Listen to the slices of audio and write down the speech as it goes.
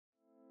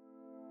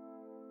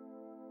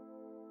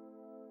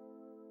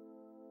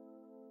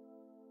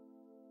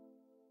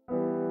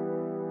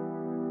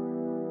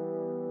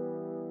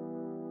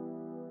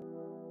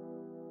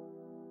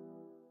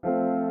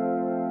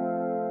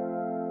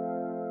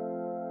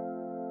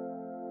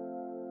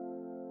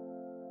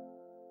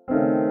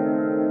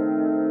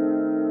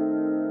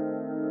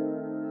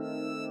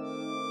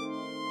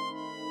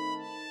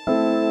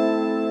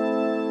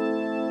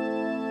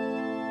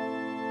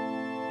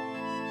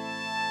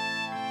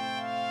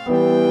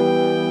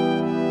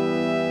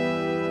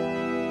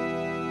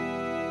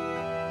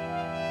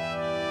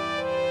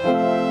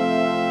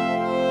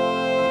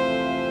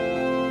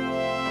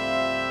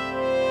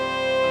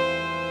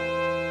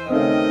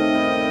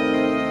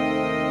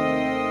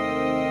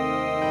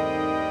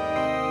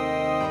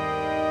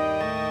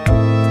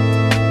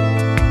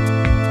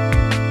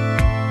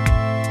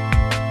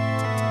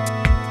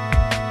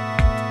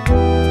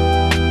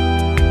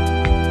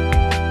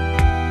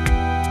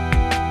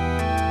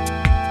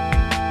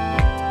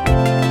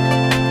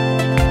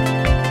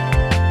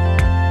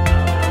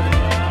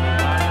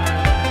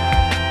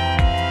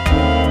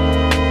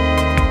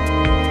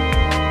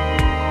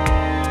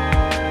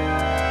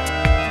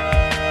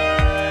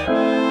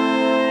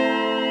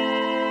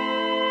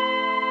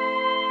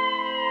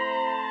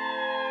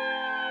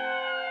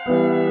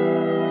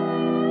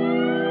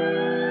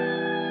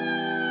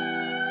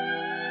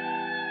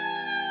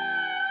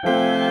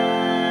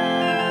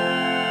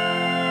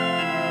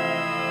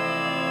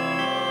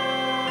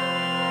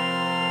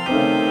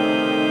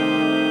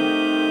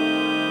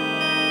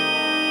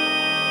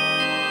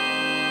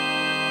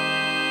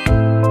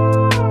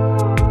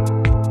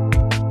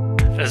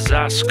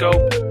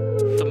kaleidoscope.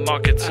 The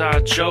market's our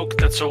joke,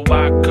 that's how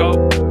I go.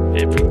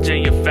 Every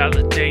day a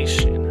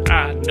validation,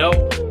 I know.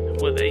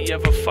 Will they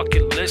ever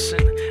fucking listen?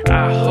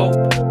 I hope.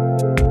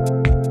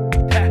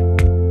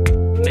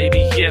 Maybe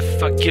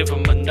if I give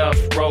them enough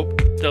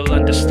rope, they'll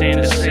understand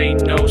this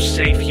ain't no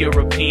safe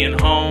European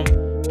home.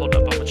 Hold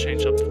up, I'ma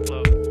change up the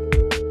flow.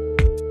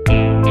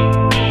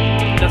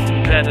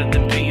 Nothing better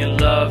than being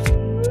loved.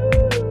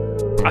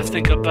 I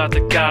think about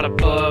the God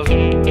above.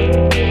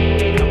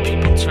 How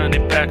people turn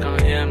their back on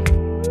him.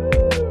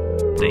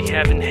 They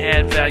haven't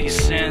had value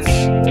since.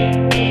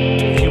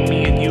 You,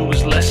 me, and you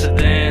was lesser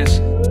thans.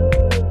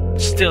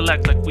 Still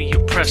act like we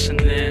oppressing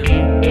them.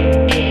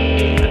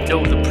 I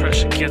know the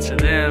pressure gets to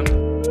them.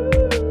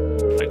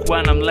 Like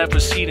when I'm left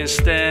with seed and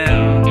stem.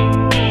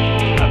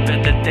 I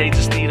bet that they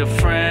just need a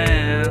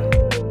friend.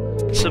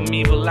 Some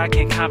evil I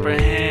can't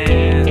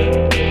comprehend.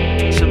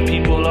 Some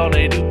people all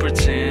they do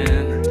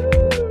pretend.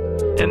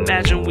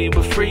 Imagine we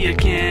were free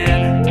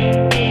again.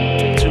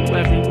 To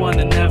everyone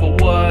that never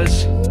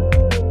was.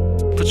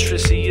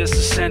 Patricius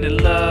ascended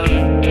love.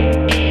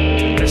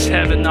 As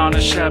heaven on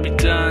it shall be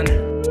done.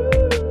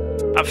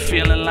 I'm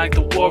feeling like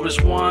the war is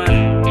won.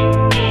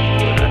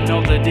 I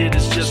know that it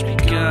has just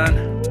begun.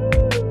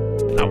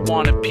 I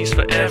wanted peace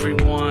for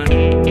everyone.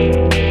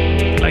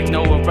 Like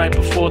Noah right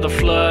before the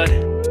flood.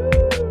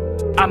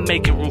 I'm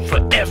making room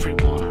for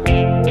everyone.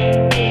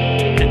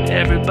 And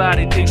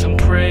everybody thinks I'm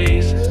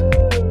crazy.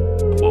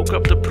 Woke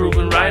up to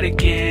proving right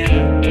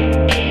again.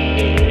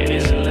 It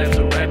isn't left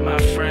or right, my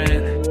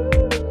friend.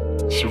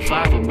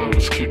 Survival mode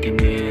is kicking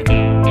in.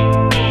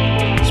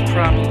 It's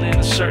probably in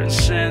a certain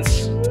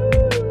sense.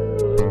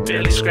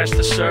 Barely scratched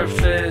the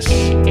surface.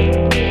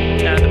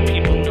 Now the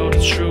people know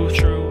the truth,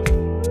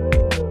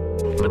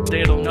 but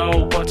they don't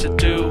know what to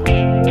do.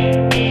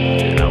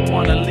 And I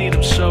wanna lead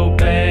them so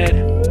bad.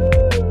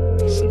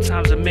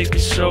 Sometimes it makes me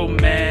so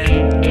mad.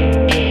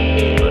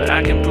 But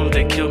I can prove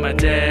they killed my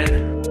dad.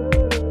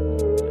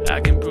 I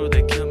can prove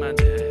they killed my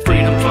dad.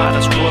 Freedom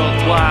fighters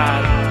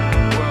worldwide.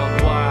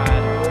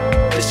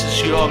 This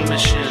is your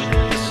mission.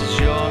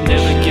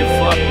 Never give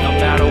up no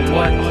matter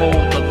what.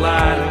 Hold the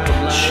line.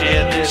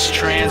 Share this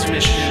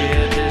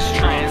transmission.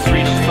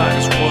 Freedom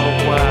fighters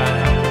worldwide.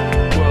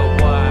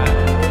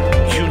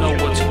 You know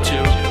what to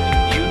do.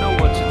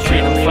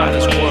 Freedom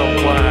fighters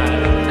worldwide.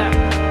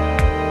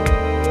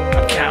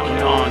 I'm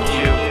counting on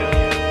you.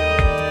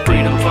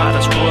 Freedom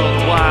fighters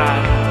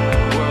worldwide.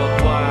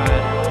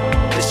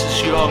 This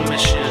is your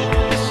mission.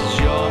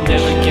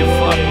 Never give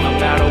up no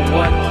matter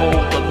what.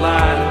 Hold the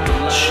line.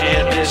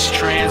 Share this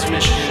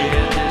transmission.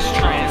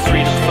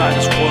 Freedom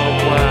fighters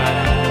worldwide.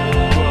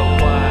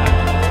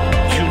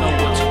 You know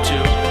what to do.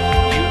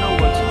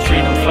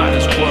 Freedom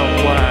fighters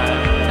worldwide.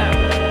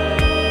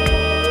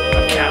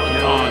 I'm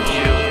counting on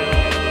you.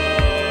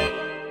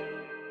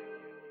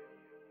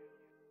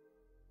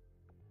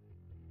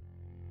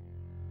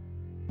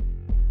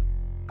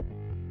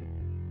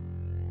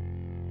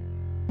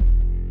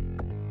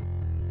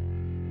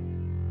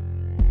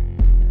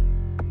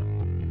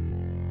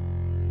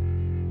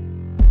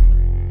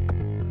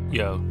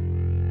 Yo,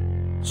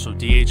 so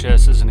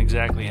DHS isn't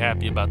exactly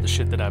happy about the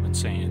shit that I've been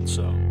saying,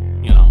 so,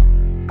 you know,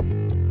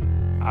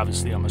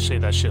 obviously I'm gonna say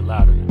that shit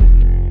louder.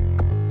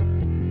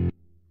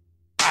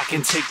 I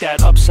can take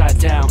that upside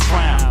down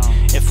crown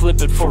and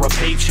flip it for a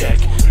paycheck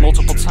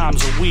multiple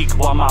times a week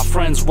while my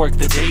friends work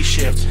the day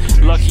shift.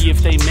 Lucky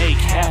if they make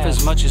half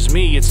as much as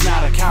me. It's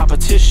not a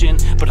competition,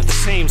 but at the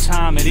same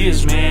time it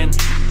is, man.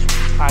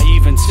 I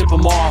even tip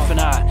them off and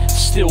I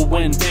still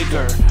win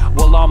bigger.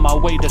 Well, on my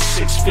way to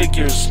 6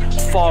 figures.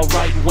 Far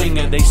right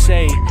winger, they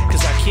say,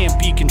 cause I can't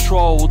be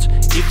controlled.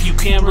 If you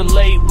can't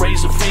relate,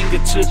 raise a finger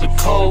to the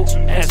code.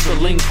 As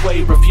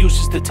delinquent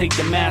refuses to take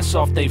the mask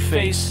off their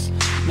face.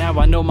 Now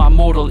I know my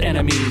mortal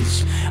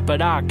enemies,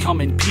 but I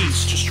come in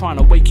peace, just trying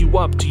to wake you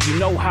up. Do you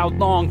know how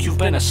long you've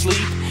been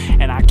asleep?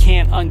 And I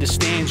can't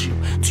understand you.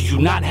 Do you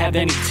not have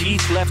any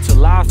teeth left to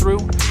lie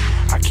through?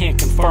 I can't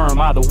confirm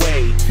either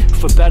way,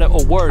 for better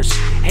or worse.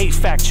 Hey,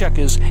 fact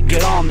checkers,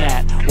 get on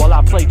that. While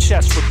I play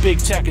chess with big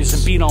techers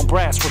and beat on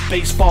brass with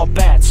baseball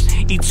bats.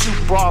 Eat soup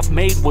broth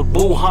made with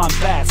Wuhan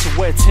bats and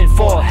wear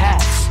tinfoil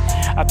hats.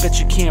 I bet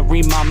you can't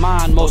read my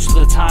mind most of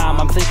the time.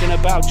 I'm thinking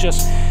about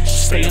just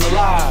staying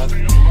alive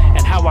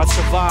and how I'd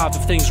survive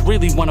if things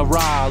really went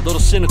awry. A little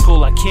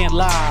cynical, I can't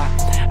lie.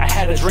 I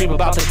had a dream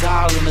about the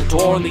dial and the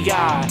door in the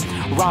eye.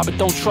 Robert,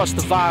 don't trust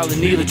the violin,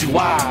 neither do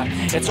I.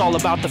 It's all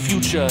about the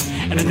future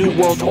and a new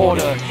world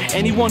order.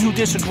 Anyone who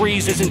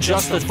disagrees isn't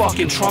just a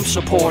fucking Trump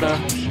supporter.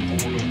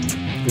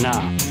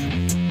 Nah.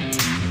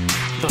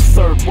 The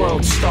third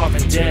world's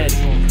starving dead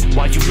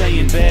while you lay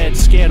in bed,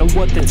 scared of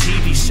what the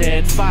TV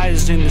said.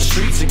 Fires in the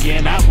streets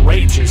again,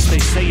 outrageous. They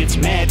say it's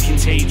mad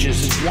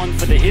contagious. It's one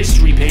for the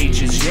history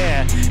pages,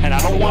 yeah. And I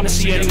don't want to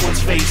see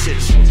anyone's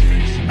faces.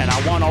 And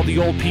I want all the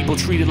old people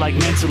treated like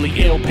mentally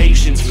ill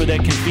patients for their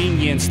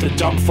convenience. The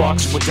dumb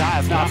fucks would die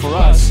if not for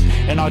us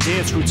and our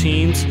dance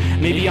routines.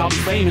 Maybe I'll be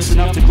famous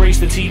enough to grace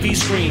the TV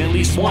screen at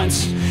least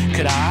once.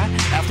 Could I?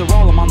 After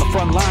all, I'm on the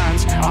front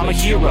lines. I'm a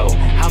hero.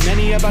 How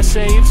many have I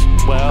saved?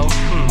 Well,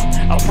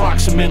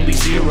 approximately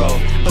zero.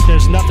 But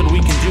there's nothing we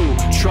can do.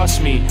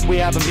 Trust me, we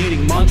have a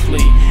meeting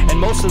monthly, and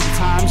most of the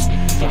times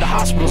the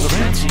hospitals are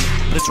empty.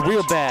 But it's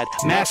real bad.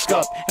 Mask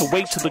up and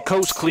wait till the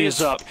coast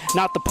clears up.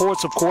 Not the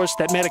ports, of course.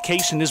 That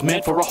medication is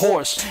meant for a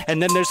horse.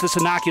 And then there's this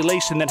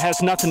inoculation that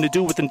has nothing to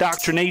do with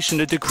indoctrination,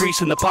 a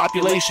decrease in the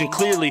population.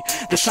 Clearly,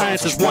 the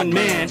science is one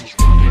man,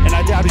 and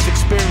I doubt he's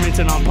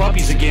experimenting on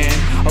puppies again,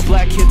 or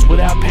black kids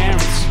without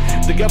parents.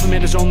 The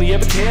government has only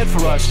ever cared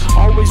for us,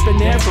 always been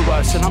there for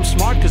us. And I'm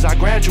smart cause I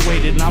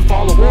graduated, and I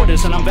follow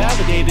orders, and I'm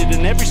validated.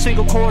 And every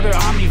single quarter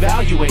I'm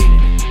evaluated.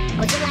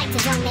 Would you like to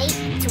donate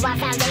to our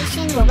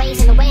foundation? We're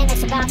raising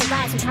awareness about the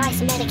rising price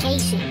of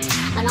medication.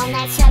 And on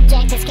that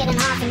subject, it's getting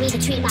hard for me to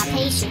treat my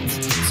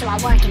patients. So I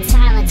work in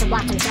silence and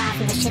watch them die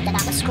from the shit that I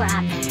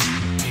prescribe.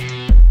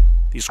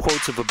 These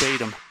quotes are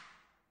verbatim.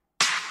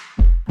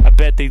 I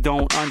bet they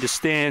don't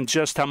understand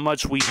just how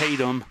much we hate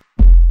them.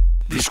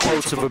 These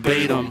quotes are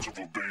verbatim.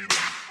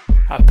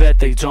 I bet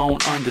they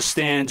don't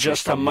understand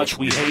just how much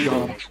we hate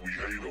them.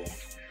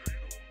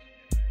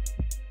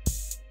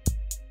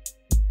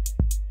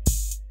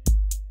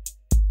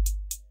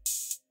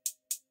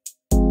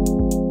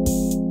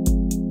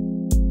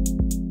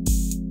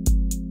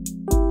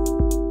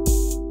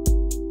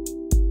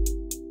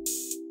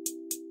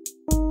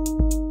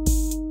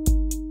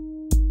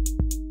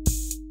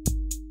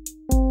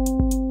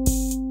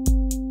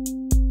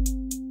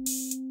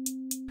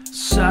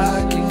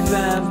 Psychic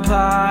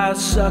vampire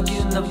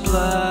sucking the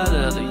blood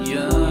of the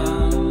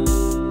young.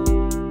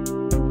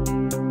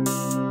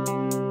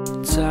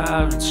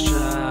 Tyrants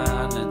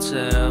trying to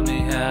tell me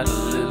how to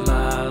live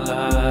my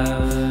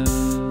life.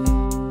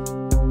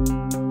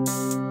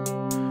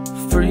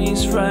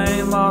 Freeze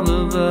frame all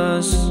of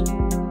us,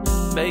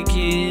 make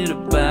it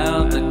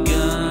about the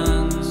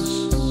guns.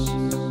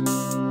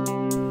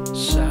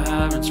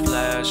 Sirens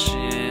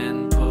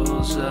flashing,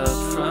 pulls up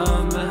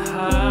from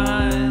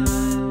behind.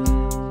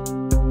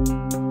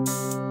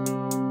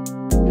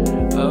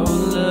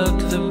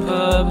 The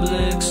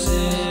public's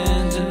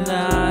in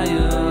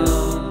denial.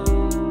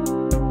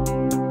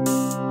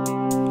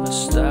 A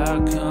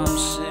Stockholm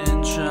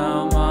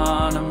syndrome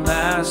on a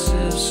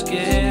massive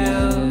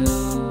scale.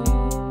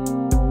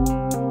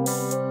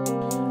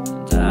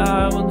 And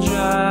I will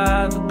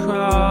drive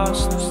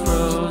across the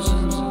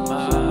frozen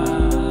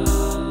miles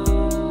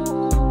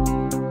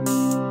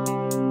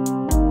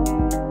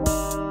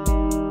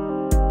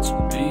to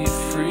be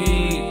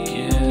free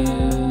again.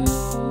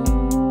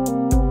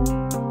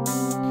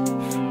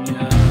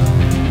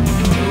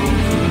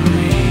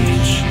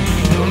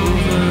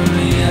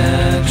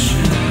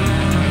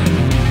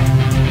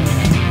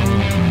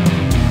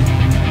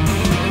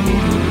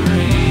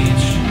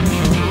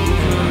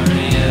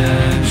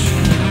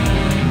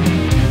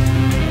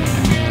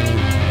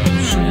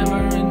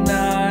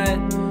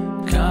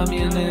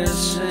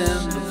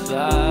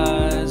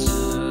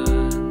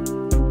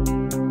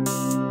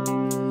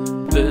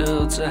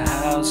 Built a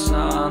house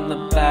on the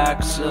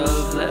backs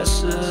of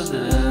less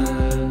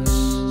others.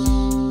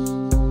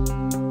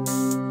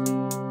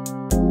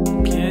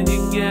 Can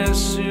you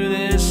guess who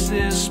this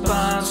is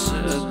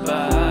sponsored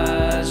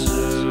by,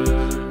 sir?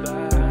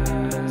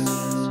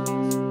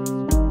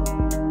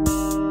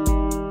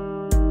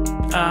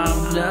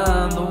 I'm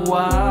none the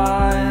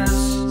wise.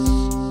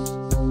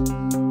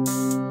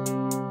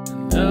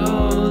 No,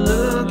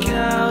 look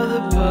how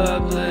the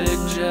public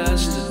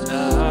just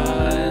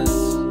denies.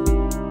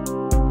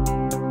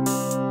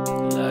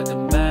 Like a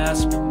mass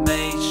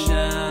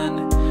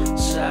formation,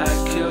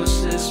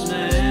 psychosis,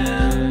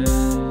 man.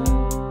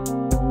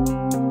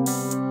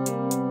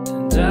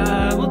 And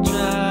I will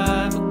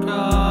drive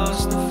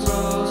across the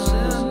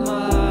frozen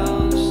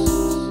miles.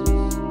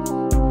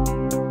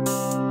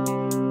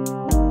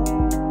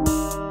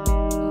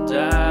 And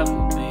I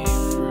will be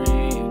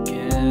free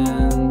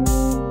again.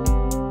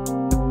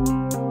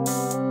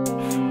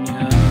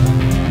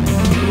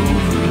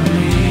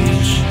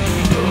 Overreach,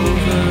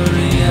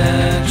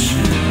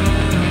 overreaction.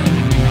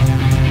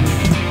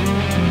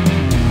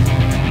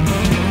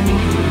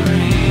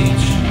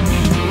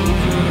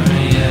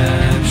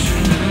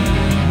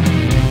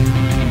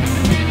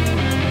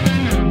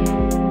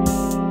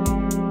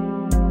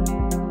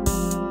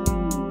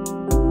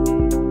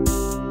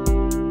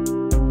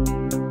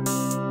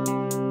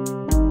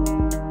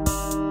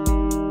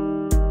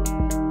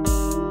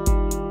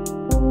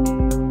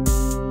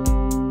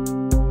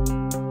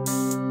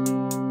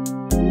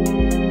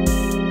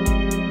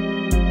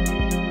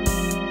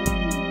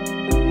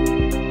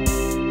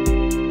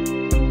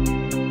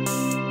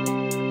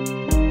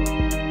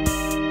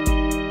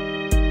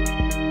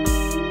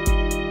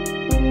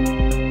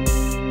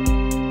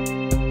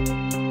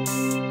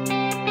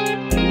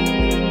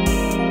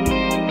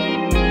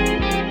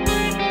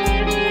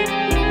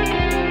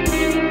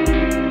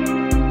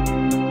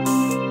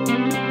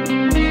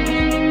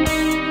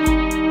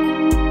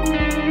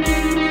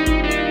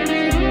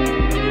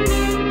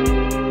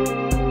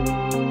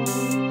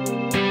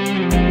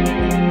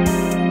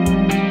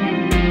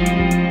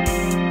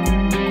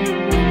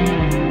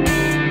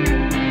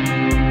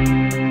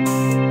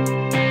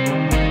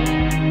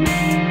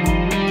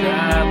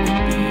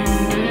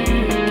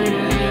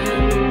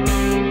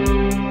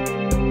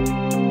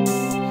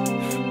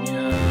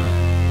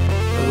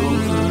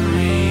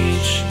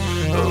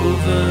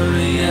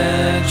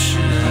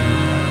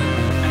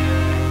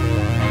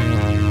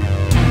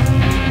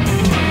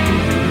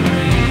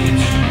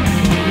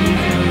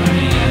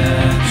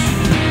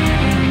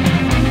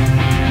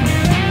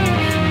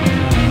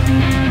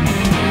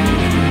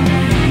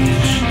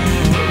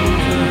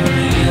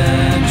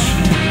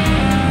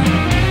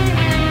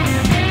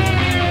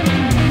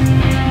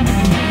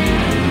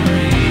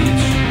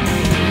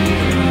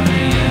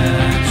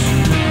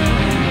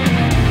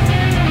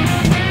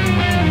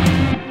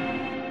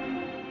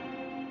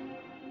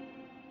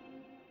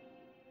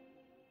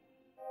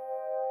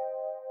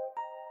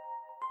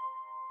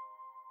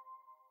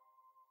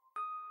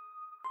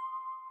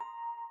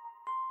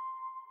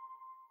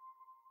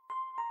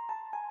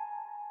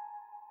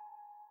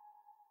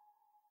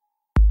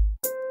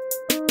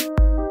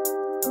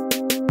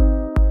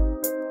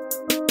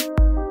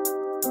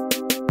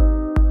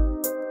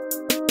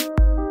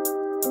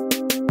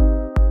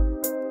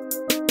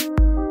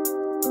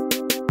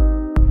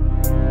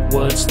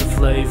 what's the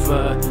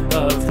flavor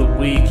of the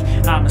week?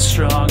 I'm as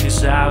strong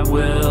as I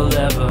will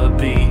ever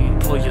be.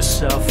 Pull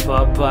yourself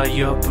up by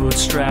your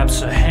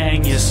bootstraps, or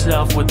hang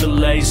yourself with the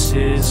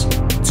laces.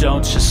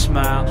 Don't just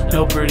smile,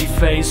 no pretty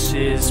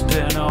faces.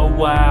 Been a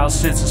while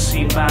since I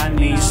seen my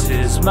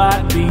nieces.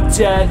 Might be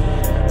dead,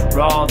 for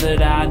all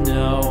that I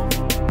know.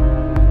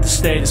 The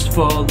state is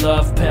full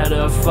of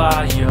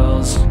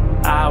pedophiles.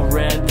 I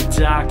read the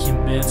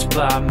documents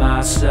by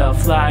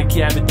myself. Like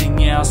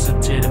everything else, I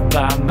did it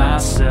by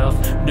myself.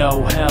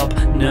 No help,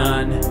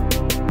 none,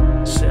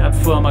 except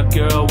for my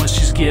girl when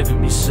she's giving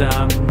me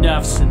some.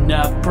 Enough's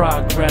enough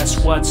progress,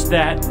 what's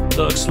that?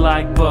 Looks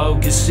like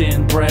bogus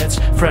inbreds,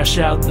 fresh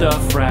out the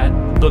frat.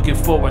 Looking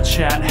for a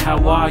chat, how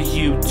are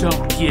you?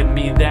 Don't give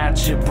me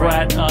that, you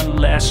brat,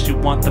 unless you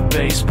want the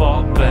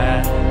baseball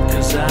bat.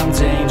 Cause I'm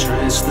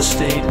dangerous, the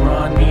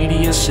state-run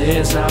media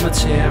says I'm a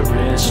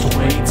terrorist.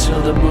 Wait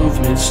till the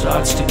movement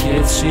starts to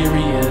get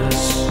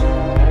serious.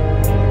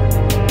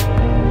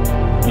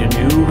 Your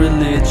new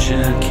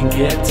religion can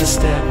get to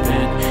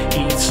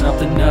stepping. Eat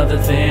something other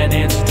than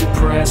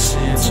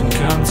antidepressants, and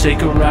come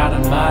take a ride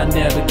on my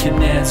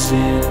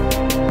Nebuchadnezzar.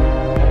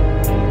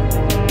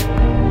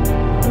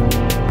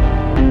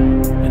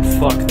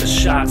 Fuck the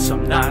shots,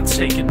 I'm not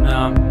taking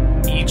them.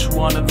 Each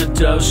one of the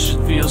dose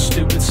should feel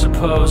stupid,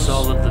 suppose.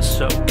 All of the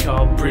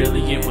so-called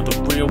brilliant with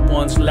the real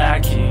ones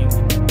lacking.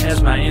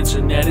 As my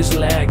internet is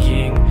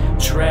lagging,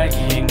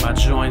 dragging my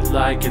joint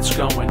like it's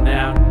going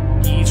out.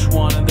 Each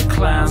one of the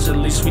clowns, at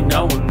least we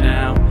know them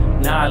now.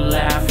 Not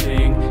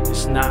laughing,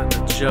 it's not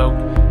a joke.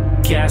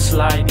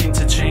 Gaslighting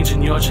to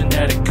changing your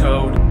genetic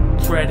code.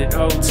 Credit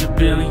owed to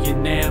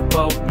billionaire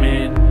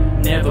boatmen.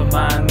 Never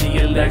mind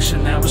the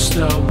election that was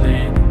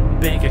stolen.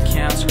 Bank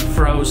accounts were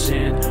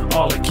frozen,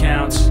 all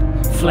accounts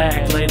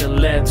flagged, later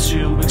led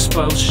to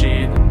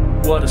expulsion.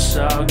 What a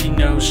soggy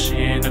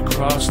notion,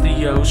 across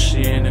the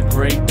ocean, a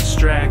great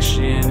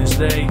distraction as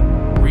they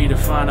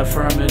redefine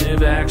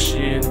affirmative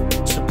action.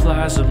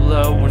 Supplies are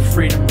low when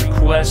freedom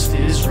request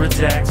is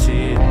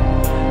redacted.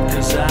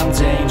 Cause I'm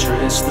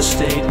dangerous, the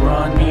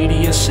state-run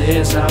media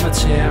says I'm a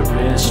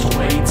terrorist.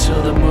 Wait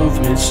till the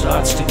movement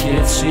starts to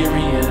get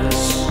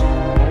serious.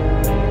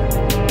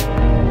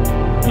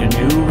 Your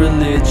new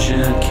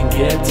religion can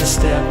get to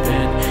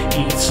stepping.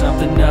 Eat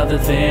something other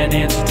than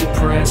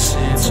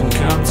antidepressants, and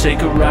come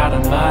take a ride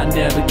on my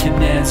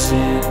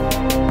Nebuchadnezzar.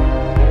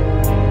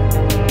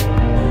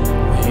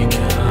 We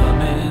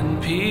come in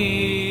peace,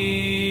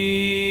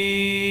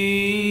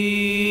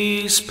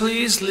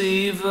 please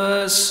leave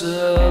us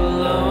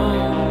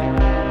alone.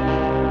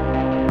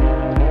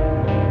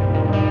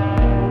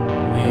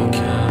 We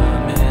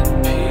come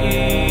in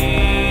peace,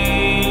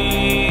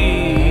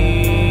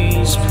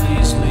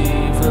 please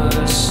leave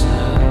us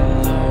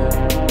alone.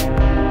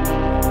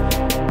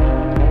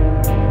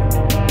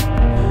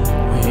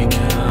 We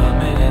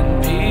come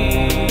in peace,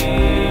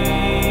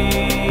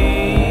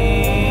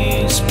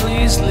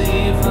 please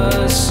leave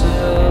us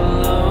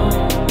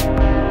alone.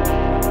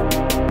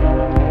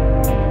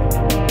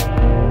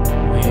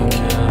 We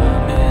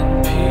come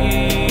in peace,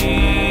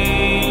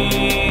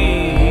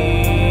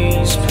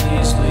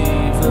 please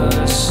leave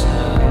us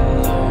alone.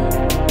 We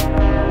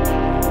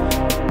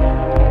come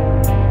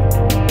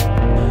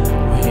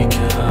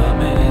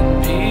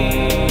in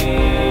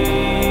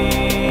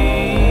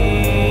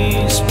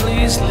peace,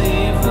 please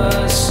leave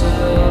us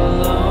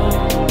alone.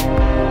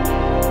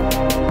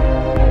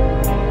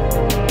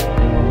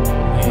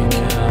 We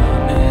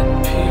come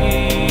in peace,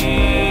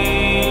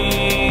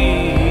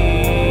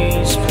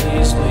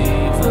 please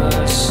leave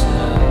us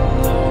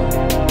alone.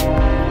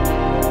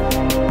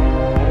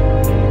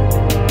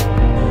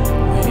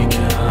 We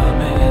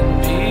come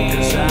in peace.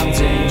 Cause I'm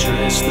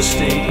dangerous, the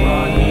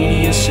state-run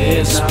media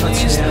says I'm a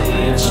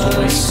terrorist.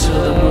 Wait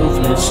till the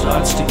movement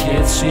starts to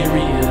get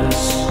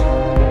serious.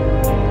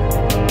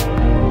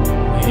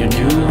 Your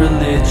new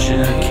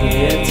religion can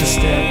get to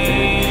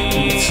stepping.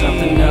 Eat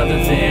something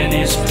other than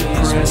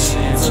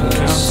antidepressants, and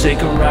come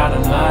take a ride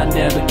on my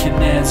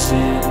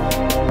Nebuchadnezzar.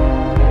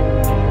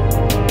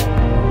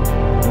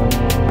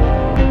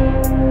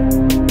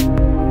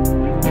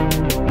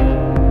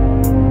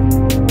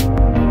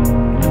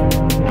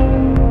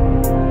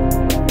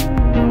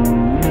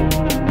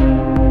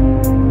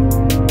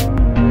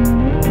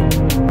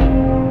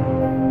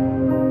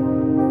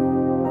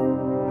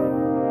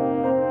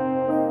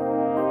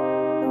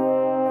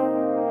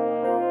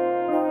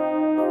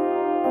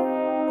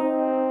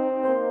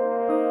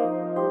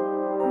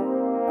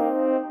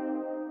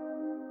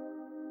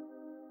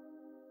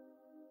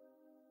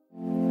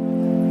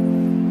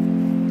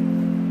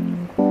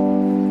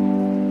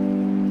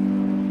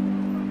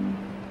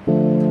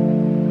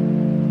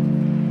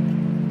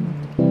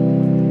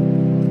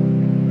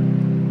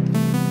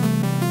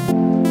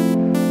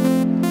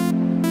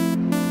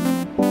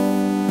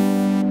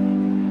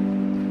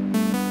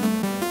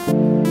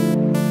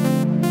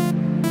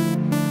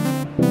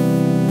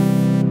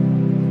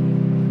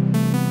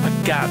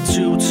 Got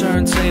 2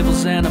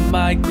 turntables and a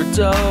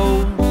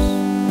microdose.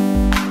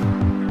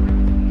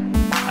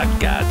 I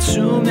got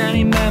too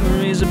many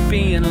memories of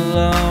being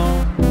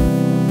alone.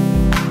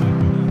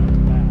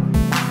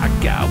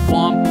 Got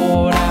one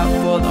poured out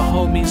for the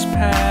homies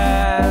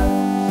past.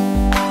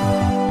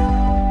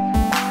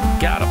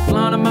 Got a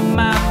blunt in my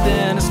mouth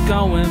and it's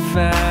going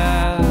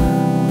fast,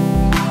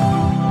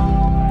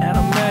 and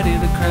I'm ready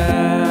to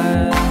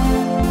crash.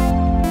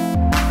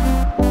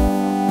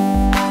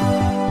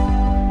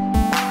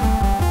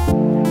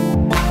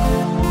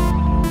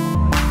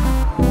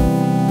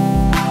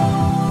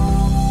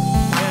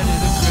 Ready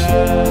to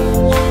crash.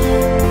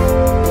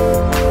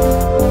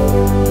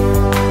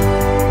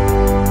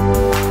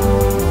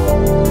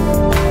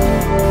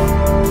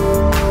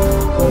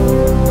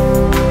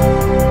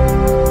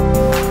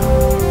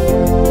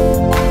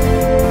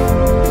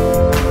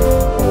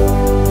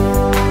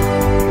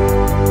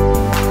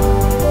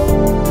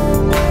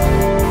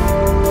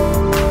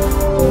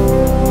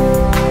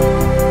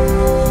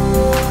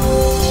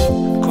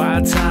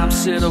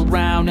 Sit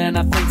around and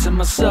I think to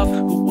myself,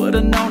 who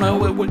would've known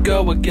how it would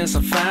go? I guess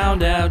I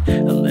found out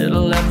a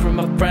little left from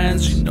my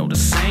friends, you know the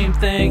same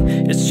thing.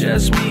 It's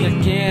just me, I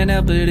can't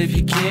help it if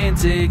you can't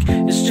dig.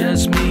 It's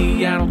just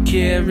me, I don't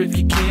care if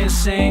you can't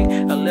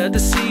sing. I love to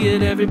see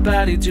it,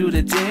 everybody do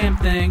the damn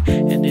thing.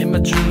 And in my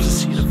dreams I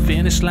see the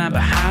finish line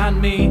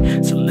behind me.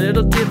 It's a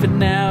little different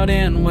now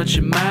than what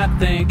you might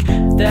think.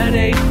 That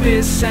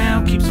 8-bit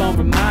sound keeps on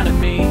reminding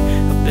me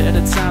of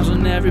better times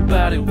when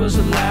everybody was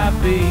alive.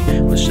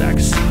 Wish I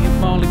could see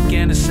them all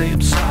again and say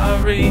I'm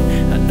sorry.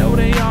 I know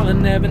they all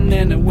in heaven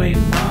and they're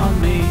waiting on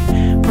me.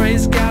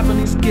 Praise God for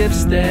these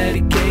gifts that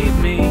He gave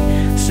me.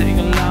 Sing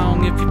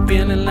along if you're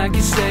feeling like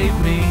He saved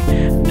me.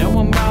 Know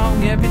I'm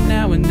wrong every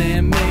now and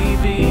then,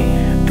 maybe.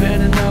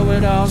 Better know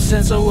it all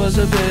since I was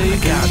a baby.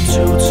 Got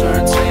 2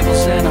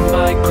 turntables and a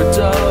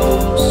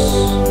microdose.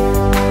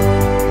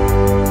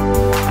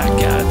 I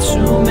got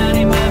too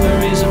many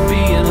memories of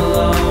being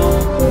alone.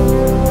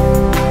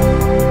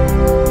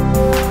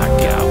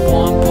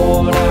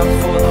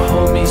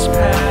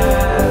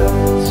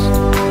 Past.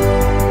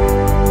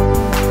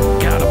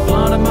 Got a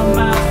blunt in my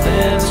mouth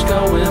and it's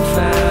going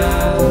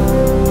fast,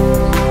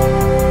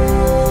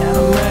 and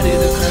I'm ready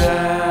to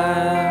cry.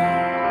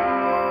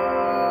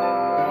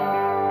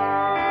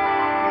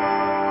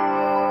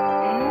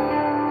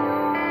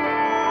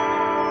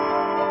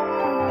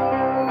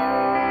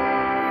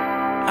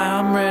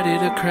 I'm ready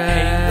to cry.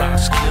 Hey,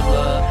 Rock's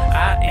killer,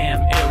 I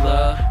am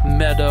iller.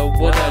 Meta,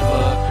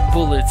 whatever.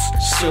 Bullets,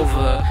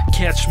 silver,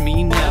 catch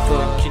me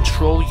never.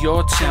 Control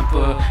your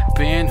temper,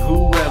 ban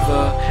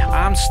whoever.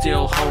 I'm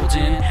still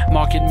holding.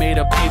 Market made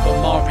of paper,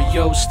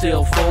 Mario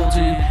still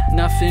folding.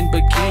 Nothing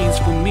but gains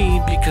for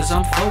me because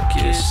I'm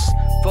focused.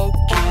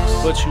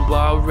 But you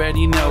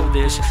already know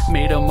this.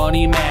 Made of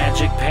money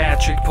magic.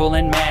 Patrick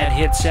pulling mad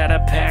hits out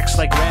of packs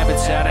like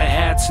rabbits out of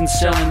hats and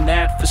selling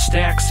that for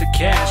stacks of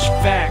cash.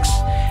 Facts,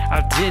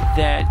 I did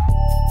that.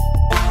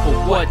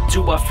 But what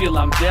do I feel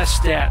I'm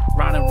best at?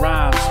 Rhyming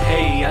rhymes,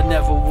 hey, I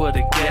never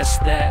would've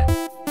guessed that.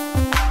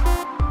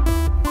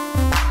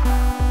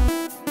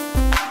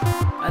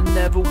 I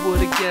never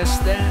would've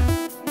guessed that.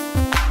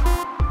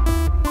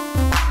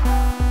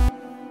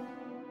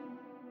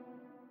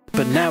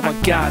 But now I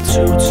got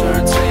 2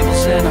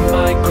 turntables and a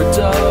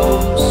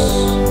microdose.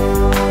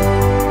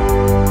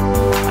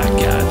 I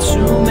got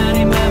too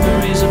many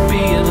memories of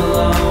being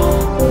alone.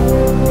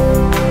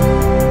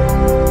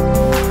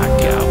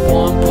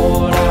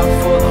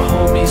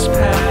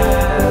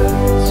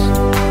 Past.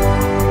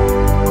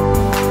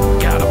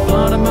 Got a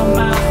blunt in my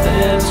mouth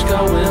and it's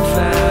going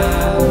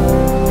fast,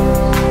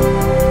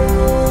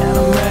 and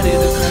I'm ready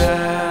to cry.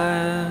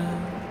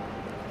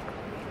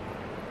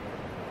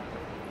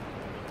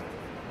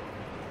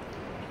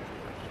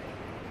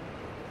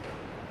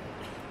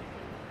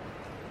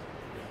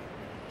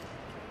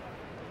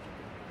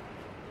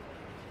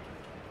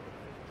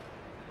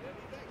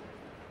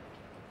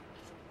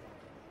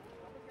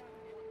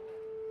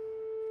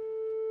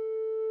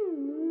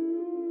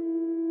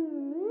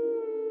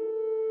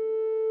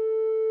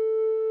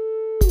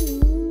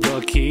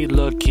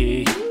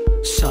 Looky,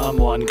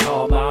 someone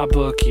call my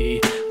bookie.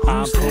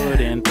 I'm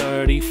putting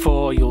 30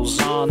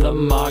 foils on the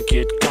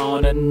market,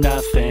 gone to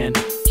nothing.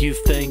 You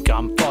think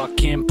I'm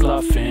fucking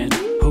bluffing?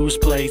 Who's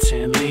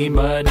blatantly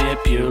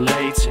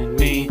manipulating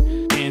me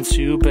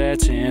into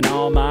betting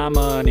all my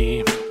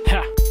money?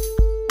 Ha!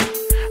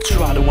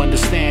 Try to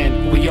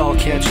understand, we all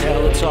catch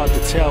hell. It's hard to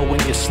tell when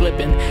you're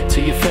slipping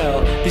till you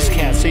fell. These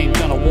cats ain't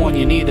gonna warn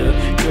you neither.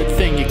 Good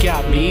thing you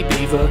got me,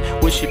 beaver.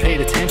 Wish you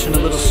paid attention a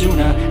little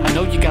sooner. I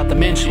know you got the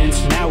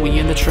mentions, now we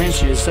in the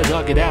trenches. I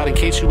dug it out in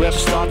case you ever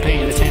start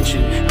paying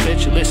attention. I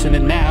bet you're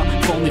listening now,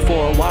 if only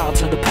for a while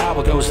till the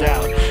power goes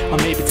out. Or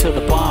maybe till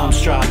the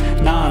bombs drop,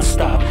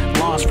 non-stop.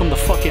 Launch from the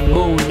fucking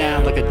moon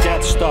now like a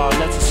Death Star.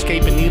 Let's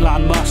escape in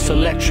Elon Musk's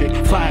electric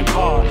flying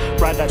car.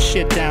 Ride that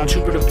shit down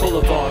Jupiter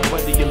Boulevard.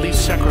 Whether you leave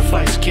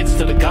sacrifice kids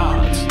to the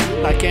gods,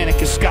 like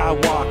Anakin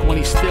Skywalker when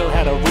he still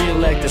had a real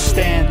leg to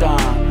stand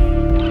on.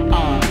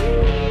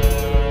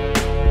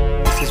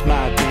 This is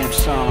my damn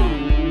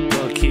song.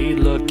 Looky,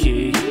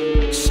 looky,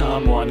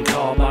 someone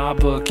call my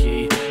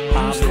bookie.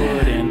 I'm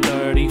putting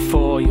 30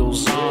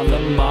 foils on the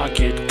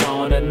market,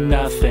 gone to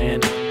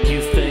nothing.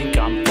 You think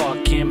I'm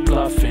fucking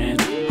bluffing?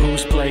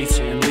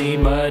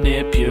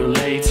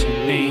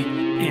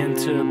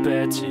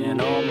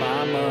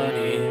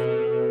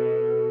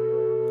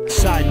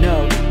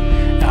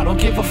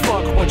 give a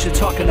fuck what you're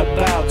talking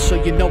about, so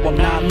you know I'm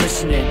not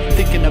listening.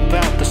 Thinking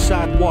about the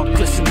sidewalk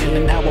glistening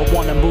and how I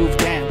wanna move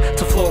down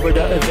to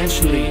Florida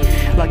eventually,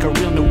 like a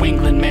real New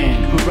England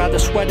man who'd rather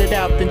sweat it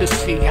out than to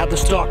see how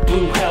this dark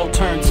blue hell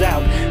turns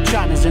out.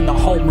 China's in the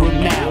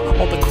homeroom now,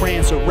 all the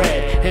crayons are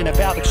red, and if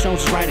Alex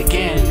Jones is right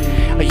again,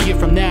 a year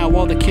from now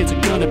all the kids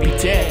are gonna be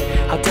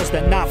dead. How does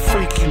that not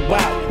freak you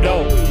out?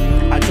 No,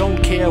 I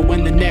don't care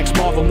when the next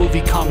Marvel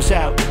movie comes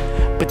out.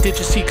 But did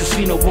you see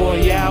Casino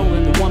Royale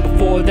and the one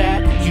before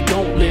that? You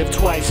don't live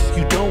twice,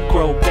 you don't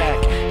grow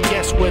back.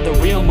 Guess where the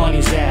real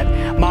money's at?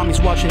 Mommy's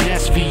watching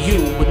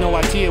SVU with no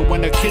idea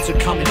when her kids are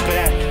coming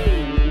back.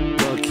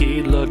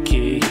 Looky,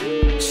 looky,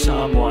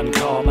 someone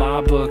call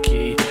my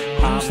bookie.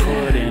 I'm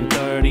putting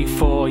 30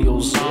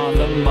 foils on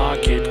the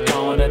market,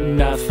 going to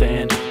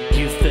nothing.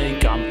 You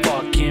think I'm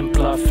fucking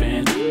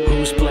bluffing?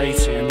 Who's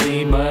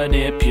blatantly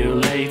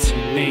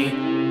manipulating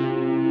me?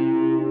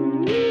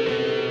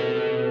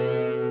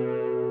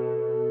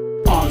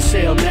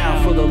 Sale now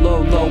for the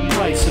low, low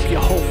price of your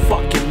whole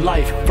fucking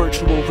life.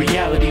 Virtual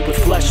reality with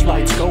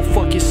fleshlights. Go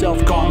fuck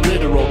yourself, gone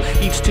literal.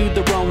 Each to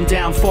their own,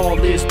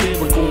 downfall is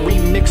biblical.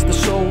 Remix the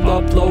soul,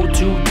 upload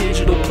to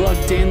digital.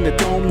 Plugged in the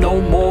dome,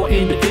 no more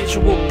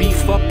individual.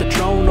 Beef up the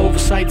drone,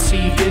 oversight,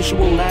 see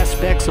visual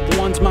aspects of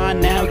one's mind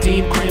now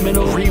deemed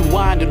criminal.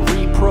 Rewind and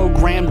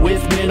reprogrammed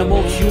with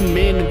minimal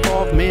human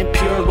involvement.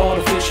 Pure,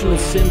 artificial and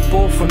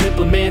simple. From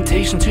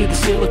implementation to the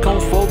silicone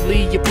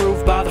fully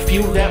approved by the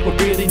few that would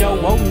really know.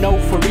 Oh no,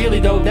 for really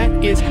though, that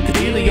is the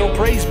dealio.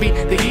 Praise be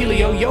the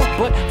helio, yo.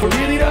 But for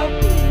really though,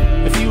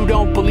 if you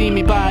don't believe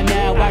me by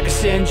now, I can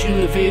send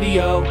you the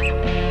video.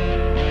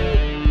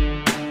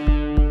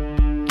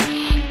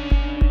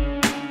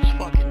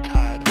 Fucking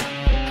tired of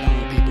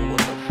telling people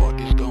what the fuck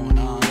is going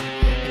on,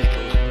 and it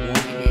goes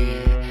 1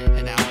 year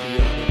and out the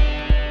other,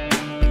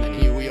 and then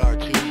here we are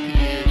 2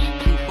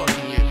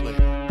 fucking years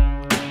later.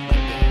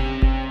 Like that.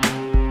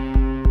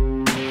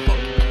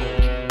 Fucking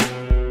told you.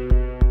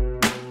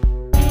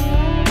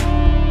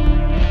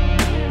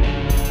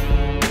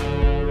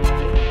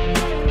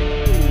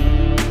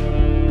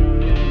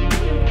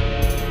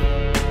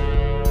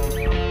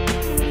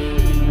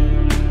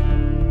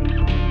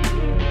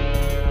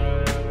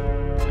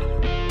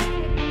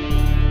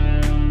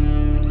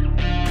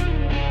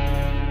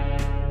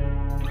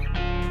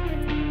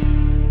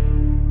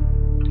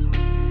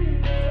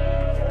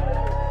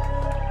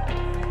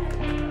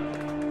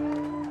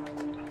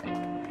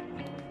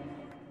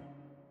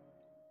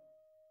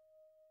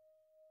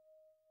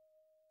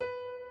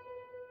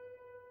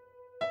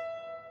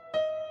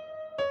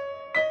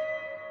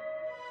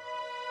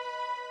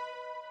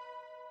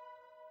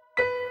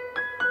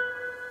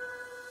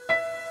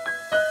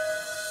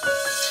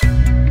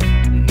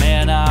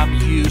 I'm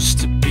used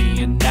to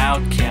being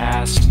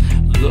outcast,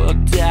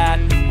 looked at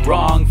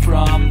wrong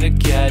from the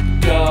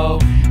get-go.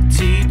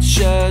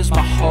 Teachers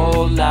my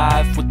whole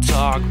life would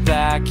talk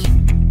back.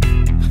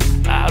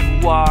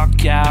 I'd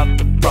walk out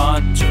the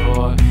front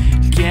door.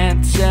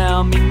 Can't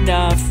tell me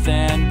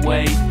nothing,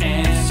 wait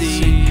and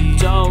see.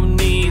 Don't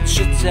need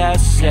your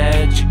tests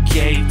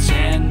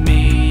educating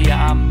me.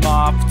 I'm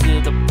off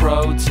to the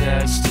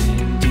protest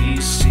in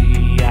DC.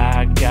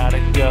 I gotta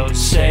go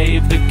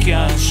save the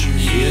country.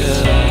 You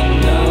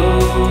know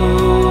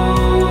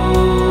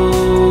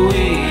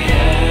we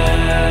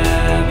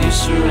have you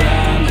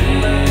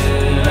surrounded.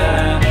 I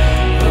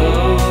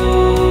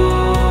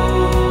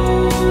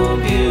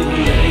hope you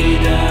lay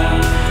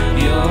down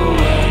your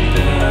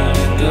weapon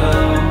and go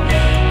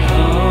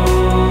home.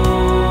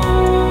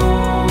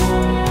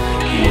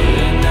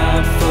 We're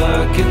not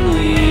fucking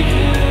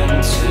leaving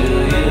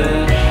till you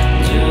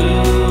do.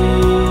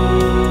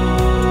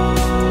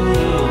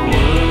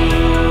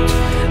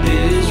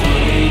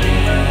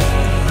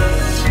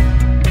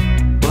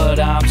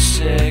 I'm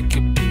sick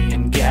of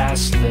being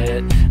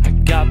gaslit. I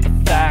got the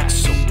facts,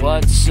 so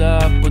what's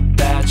up with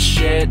that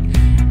shit?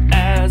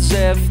 As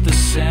if the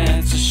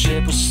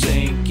censorship was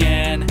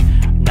sinking.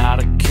 Not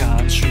a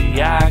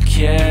country I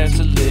care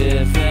to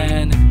live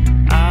in.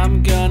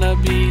 I'm gonna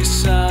be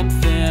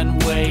something,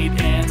 wait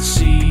and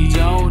see.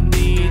 Don't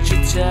need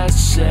your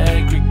test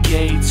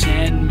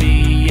segregating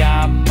me.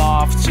 I'm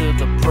off to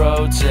the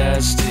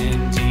protest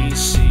in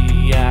DC.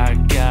 I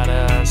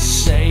gotta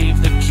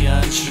save the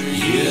country.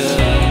 You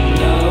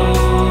know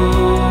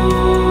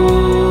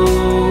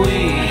we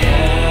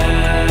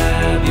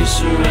have you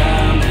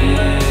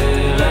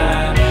surrounded. I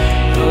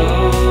hope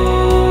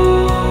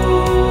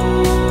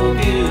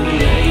you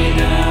lay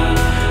down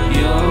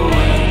your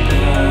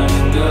weapon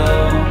and go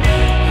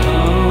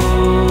home.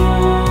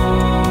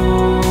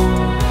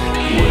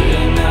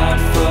 We're not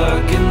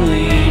fucking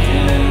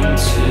leaving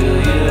till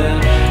you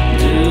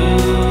do.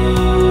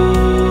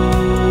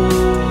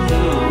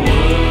 The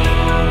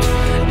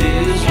world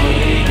is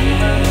waiting.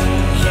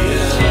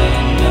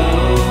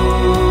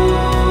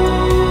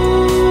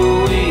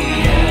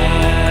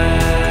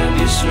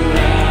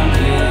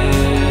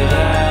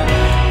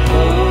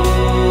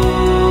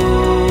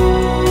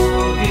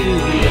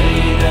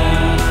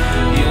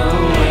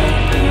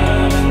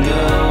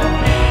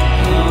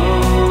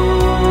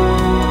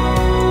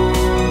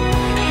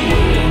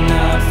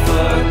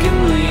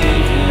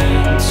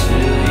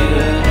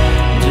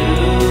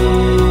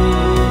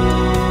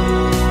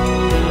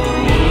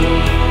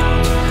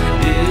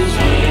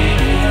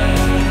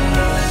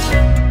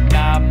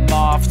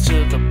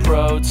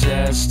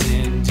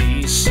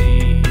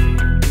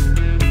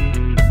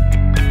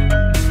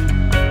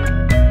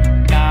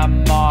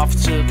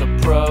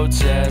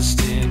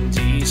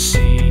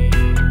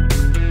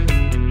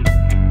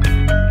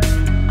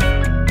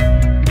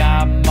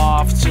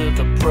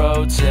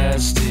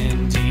 protest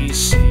in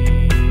D.C.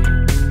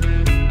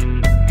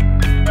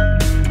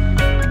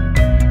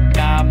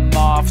 I'm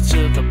off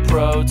to the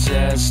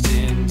protest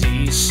in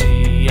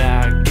D.C.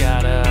 I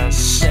gotta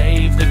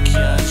save the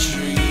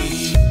country.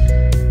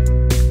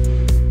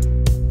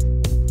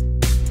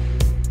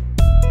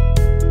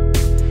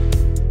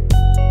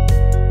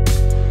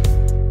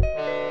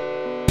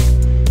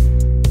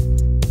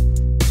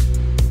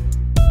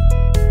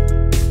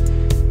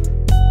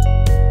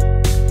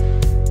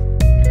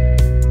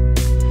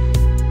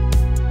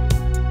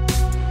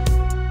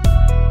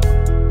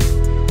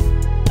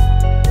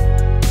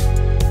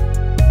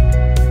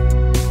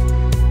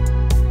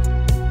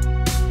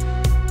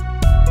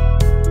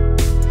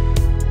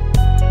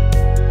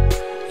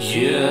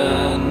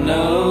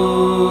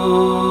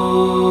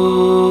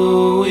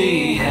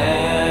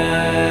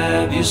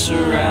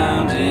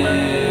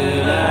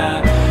 Surrounded,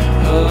 I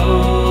hope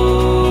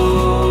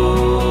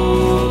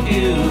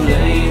you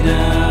lay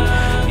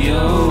down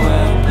your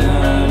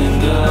weapon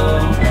and go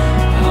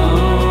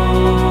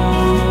home.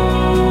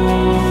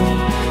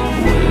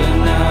 We're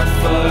not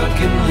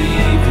fucking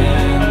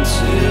leaving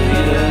till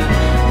you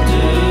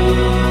do.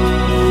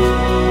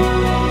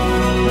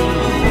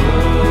 The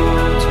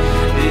world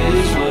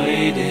is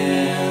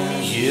waiting.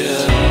 Yeah.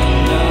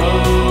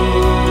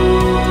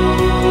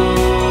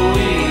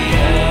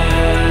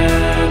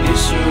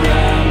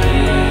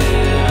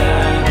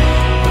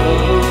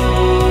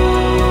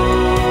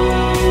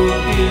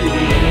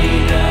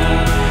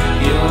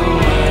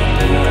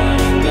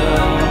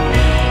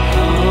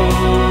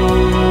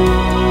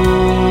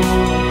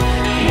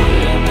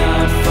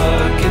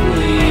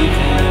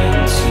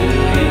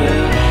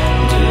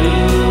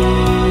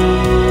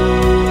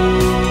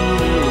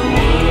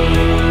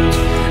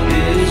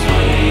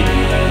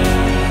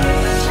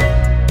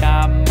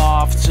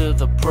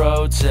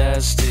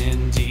 Protest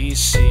in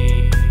D.C.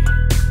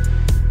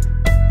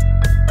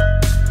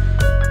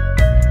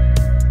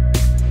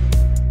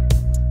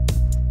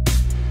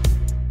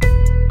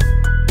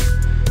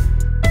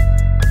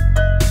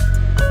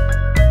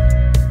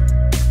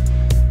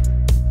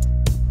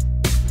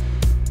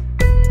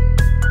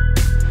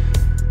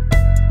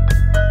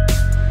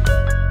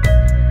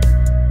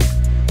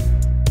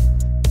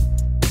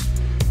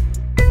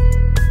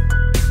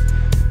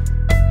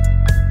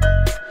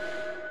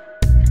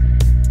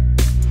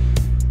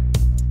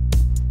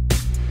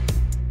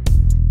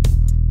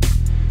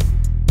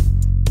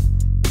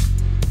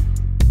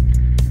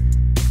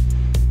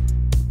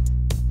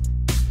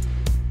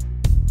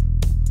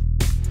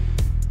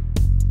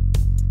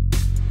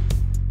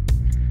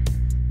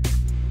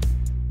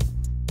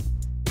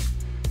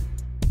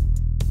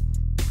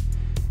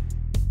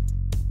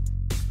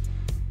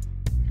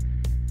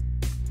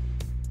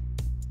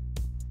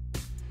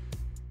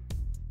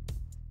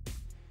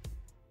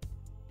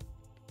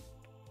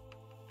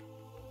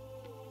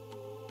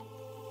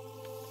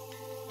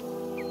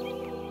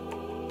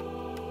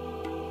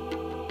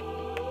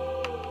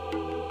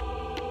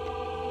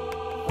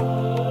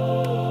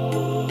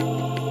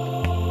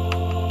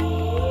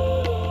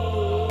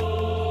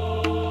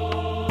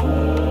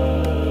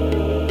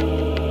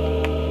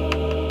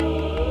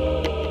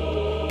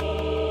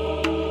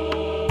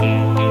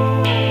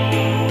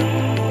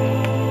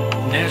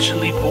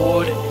 Naturally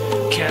bored,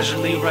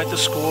 casually write the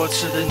score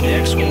to the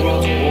next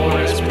world war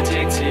as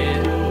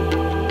predicted.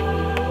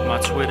 My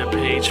Twitter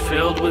page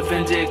filled with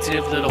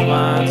vindictive little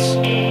lines.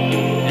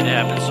 It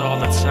happens all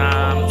the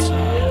time,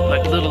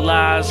 like little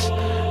lies,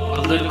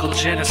 political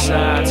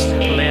genocides,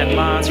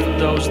 landmines for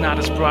those not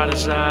as bright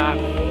as I.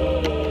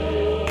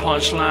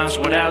 Punchlines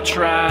without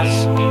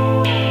tries,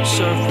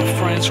 served with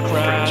French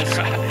fries.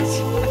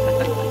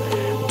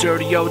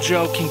 Dirty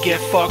W.H.O can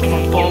get fucked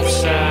from both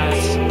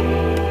sides.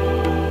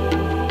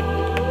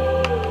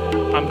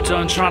 I'm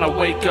done trying to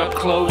wake up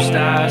closed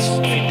eyes.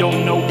 If you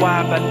don't know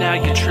why, by now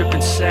you're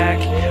tripping sack.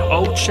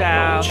 Oh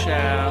child,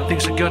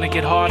 things are gonna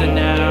get harder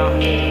now.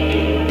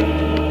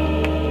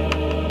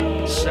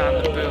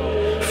 Sign the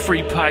bill.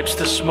 Free pipes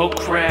to smoke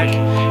crack,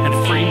 and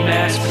free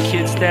masks for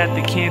kids that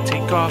they can't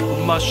take off but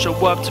must show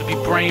up to be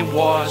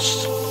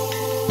brainwashed.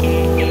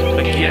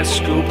 I guess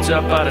scooped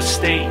up out of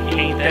state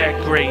ain't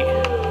that great.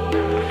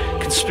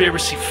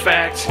 Conspiracy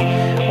fact,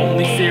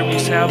 only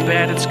theories how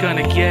bad it's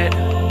gonna get.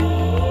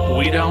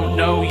 We don't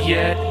know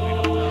yet.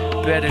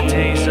 Better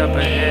days up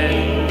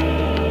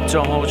ahead.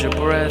 Don't hold your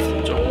breath.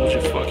 Don't hold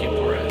your fucking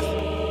breath.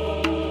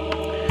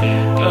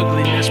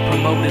 Ugliness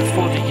promoted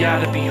for the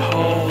eye to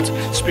behold.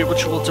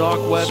 Spiritual dark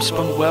web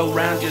spun well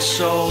round your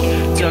soul.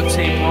 Duct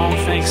tape wrong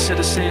things,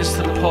 citizens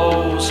to the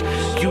polls.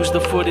 Use the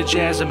footage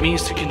as a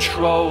means to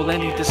control.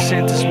 Any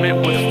dissent is met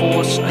with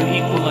force,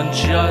 unequal,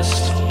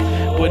 unjust.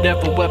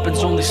 Whatever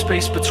weapons, only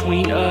space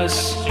between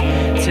us.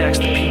 Tax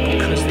the people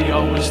cause they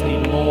always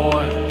need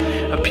more.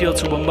 Appeal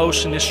to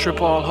emotion and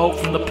strip all hope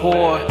from the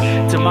poor.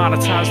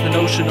 Demonetize the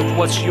notion of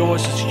what's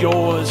yours is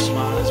yours,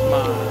 mine is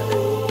mine.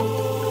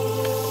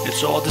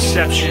 It's all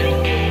deception,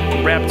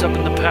 wrapped up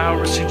in the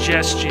power of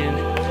suggestion.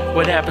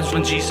 What happens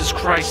when Jesus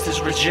Christ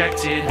is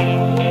rejected?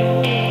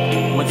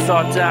 When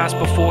thought dies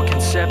before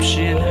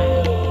conception?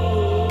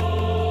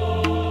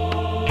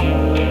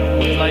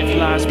 life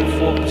lies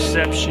before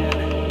perception.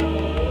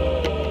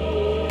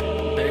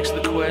 Begs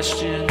the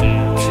question,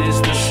 'tis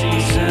the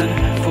season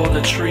for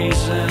the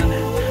treason,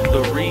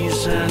 the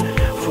reason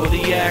for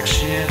the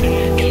action.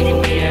 Keep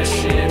 'em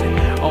guessing,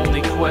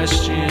 only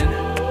question,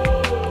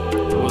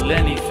 will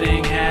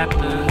anything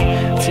happen?